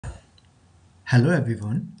Hello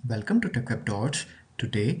everyone, welcome to TechWebDots.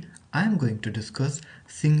 Today I am going to discuss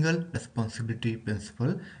single responsibility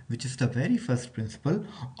principle, which is the very first principle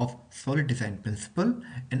of solid design principle,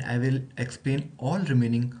 and I will explain all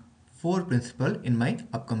remaining four principles in my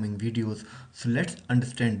upcoming videos. So let's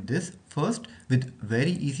understand this first with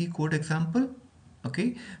very easy code example.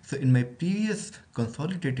 Okay, so in my previous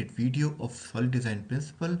consolidated video of solid design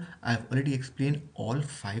principle, I have already explained all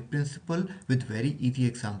five principles with very easy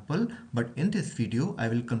example, but in this video I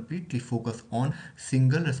will completely focus on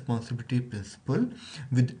single responsibility principle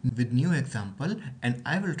with new example, and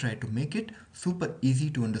I will try to make it super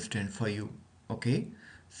easy to understand for you. Okay,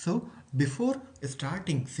 so before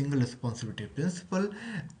starting single responsibility principle,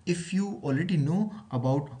 if you already know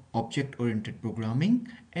about object oriented programming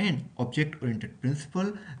and object oriented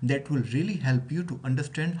principle, that will really help you to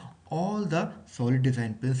understand all the solid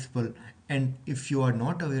design principle. And if you are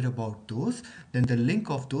not aware about those, then the link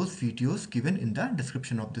of those videos given in the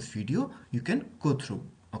description of this video you can go through.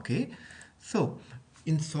 Okay, so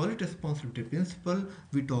in solid responsibility principle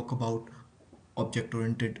we talk about object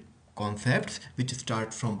oriented concepts which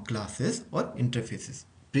start from classes or interfaces.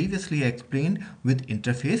 Previously I explained with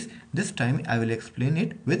interface, this time I will explain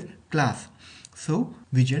it with class. So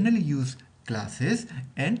we generally use classes,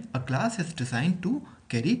 and a class is designed to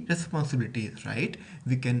carry responsibilities, right?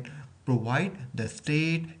 We can provide the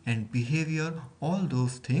state and behavior, all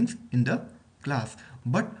those things in the class.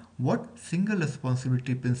 But what single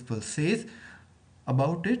responsibility principle says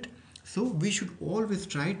about it, so we should always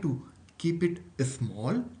try to keep it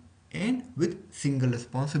small and with single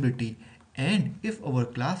responsibility. And if our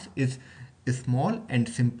class is small and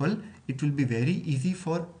simple, it will be very easy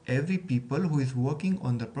for every people who is working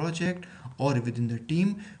on the project or within the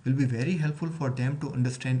team, will be very helpful for them to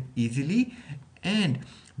understand easily and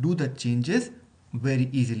do the changes very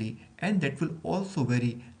easily, and that will also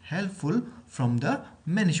very helpful from the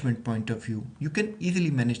management point of view. You can easily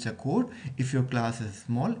manage the code if your class is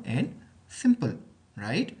small and simple,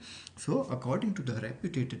 right? So according to the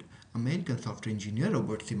reputed American software engineer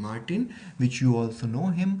Robert C. Martin, which you also know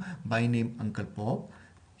him by name Uncle Bob,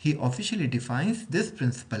 he officially defines this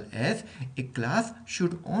principle as a class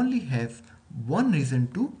should only have one reason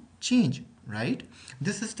to change, right?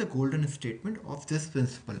 This is the golden statement of this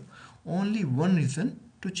principle. Only one reason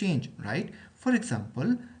to change, right? For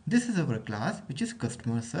example, this is our class which is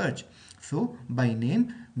customer search. So by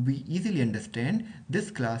name we easily understand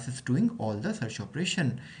this class is doing all the search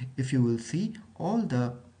operation. If you will see all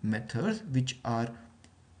the methods which are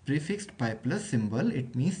prefixed by plus symbol,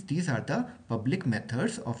 it means these are the public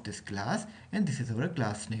methods of this class, and this is our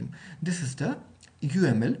class name. This is the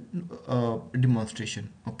UML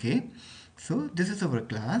demonstration. Okay, so this is our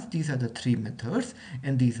class. These are the three methods,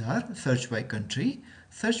 and these are search by country,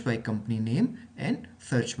 search by company name, and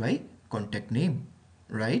search by contact name,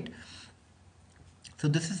 right? So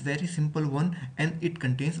this is very simple one, and it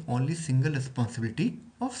contains only single responsibility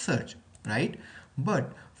of search, right?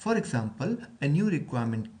 But for example, a new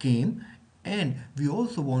requirement came and we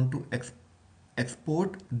also want to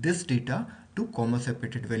export this data to comma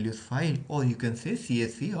separated values file, or you can say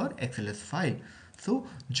CSV or XLS file. So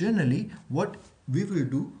generally what we will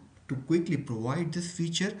do to quickly provide this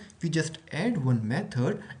feature, we just add one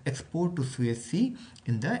method export to CSV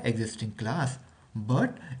in the existing class.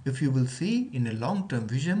 But if you will see in a long-term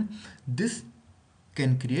vision, this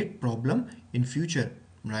can create problem in future,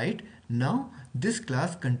 right? Now this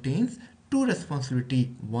class contains two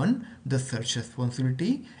responsibility, one the search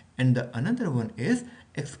responsibility and the another one is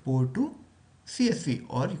export to CSV,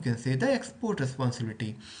 or you can say the export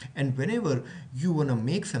responsibility. And whenever you want to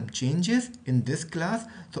make some changes in this class,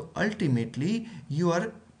 so ultimately you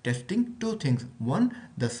are testing two things, one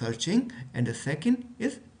the searching and the second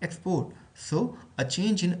is export. So a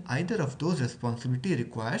change in either of those responsibility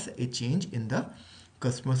requires a change in the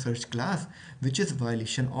customer search class, which is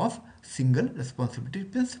violation of single responsibility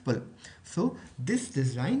principle. So this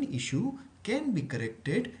design issue can be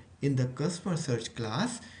corrected in the customer search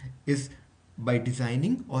class is by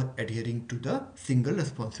designing or adhering to the single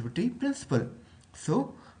responsibility principle.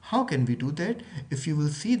 So how can we do that? If you will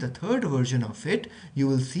see the third version of it, you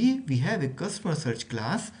will see we have a customer search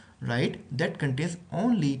class, right, that contains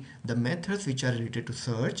only the methods which are related to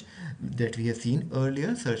search that we have seen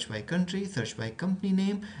earlier: search by country, search by company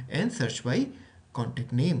name, and search by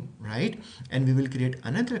contact name, right? And we will create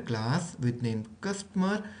another class with name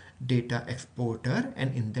customer data exporter,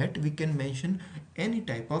 and in that we can mention any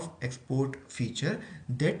type of export feature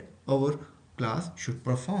that our class should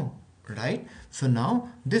perform, right? So now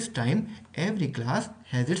this time every class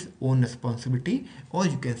has its own responsibility, or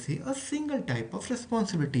you can say a single type of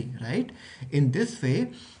responsibility, right? In this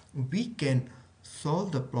way we can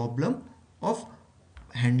solve the problem of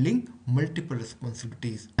handling multiple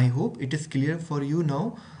responsibilities. I hope it is clear for you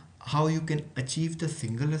now how you can achieve the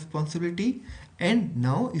single responsibility. And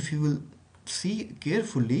now if you will see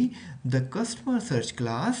carefully, the customer search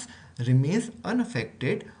class remains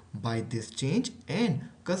unaffected by this change, and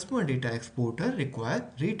customer data exporter require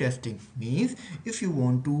retesting. Means if you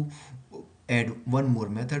want to add one more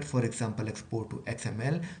method, for example export to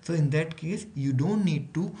XML, so in that case you don't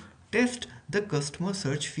need to test the customer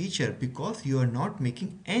search feature, because you are not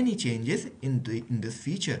making any changes in this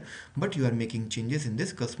feature, but you are making changes in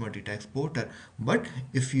this customer data exporter. But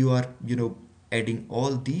if you are adding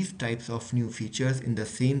all these types of new features in the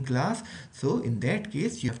same class, so in that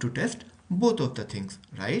case you have to test both of the things,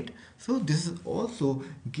 right? So this is also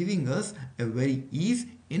giving us a very ease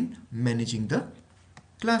in managing the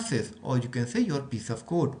classes, or you can say your piece of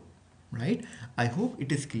code, right? I hope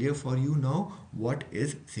it is clear for you now what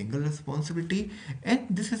is single responsibility. And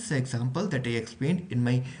this is the example that I explained in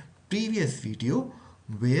my previous video,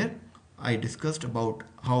 where I discussed about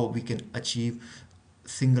how we can achieve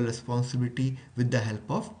single responsibility with the help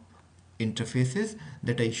of interfaces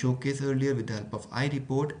that I showcased earlier with the help of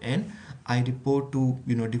iReport. And iReport to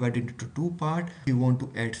divided into two parts. If you want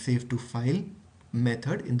to add save to file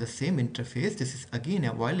method in the same interface, this is again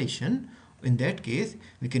a violation. In that case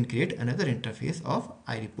we can create another interface of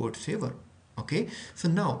iReport saver. Okay, so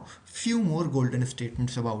now few more golden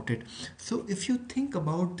statements about it. So if you think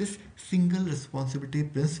about this single responsibility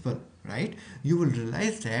principle, right, you will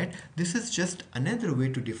realize that this is just another way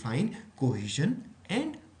to define cohesion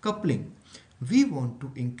and coupling. We want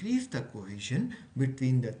to increase the cohesion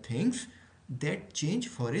between the things that change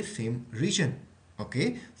for a same region.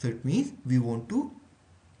 Okay, so it means we want to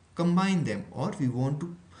combine them, or we want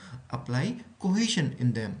to apply cohesion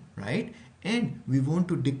in them, right? And we want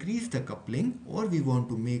to decrease the coupling, or we want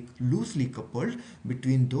to make loosely coupled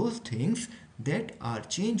between those things that are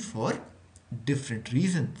changed for different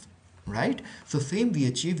reasons, right? So same we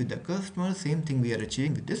achieve with the customer, same thing we are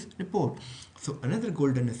achieving with this report. So another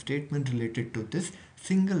golden statement related to this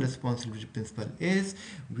single responsibility principle is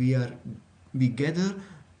we gather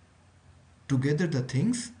together the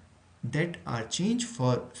things that are changed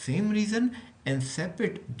for same reason, and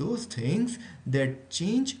separate those things that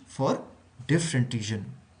change for different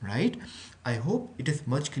reason, right? I hope it is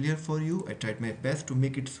much clear for you. I tried my best to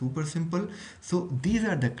make it super simple. So these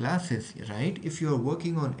are the classes, right? If you are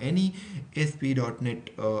working on any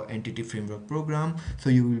ASP.NET entity framework program,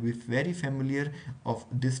 so you will be very familiar of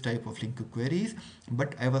this type of link queries.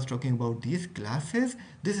 But I was talking about these classes.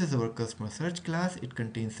 This is our customer search class. It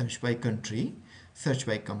contains search by country, search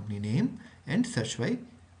by company name, and search by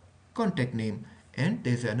contact name. And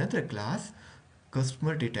there's another class,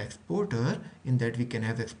 customer data exporter. In that we can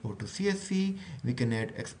have export to CSV, we can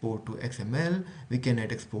add export to XML, we can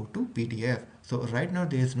add export to PDF. So right now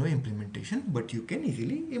there is no implementation, but you can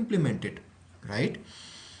easily implement it, right?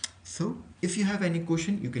 So if you have any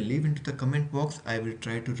question, you can leave into the comment box. I will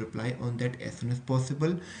try to reply on that as soon as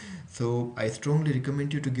possible. So I strongly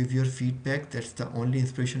recommend you to give your feedback. That's the only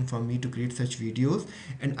inspiration for me to create such videos.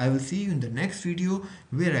 And I will see you in the next video,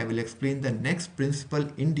 where I will explain the next principle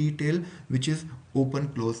in detail, which is open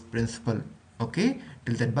close principle. Okay,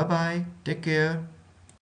 till then, bye bye, take care.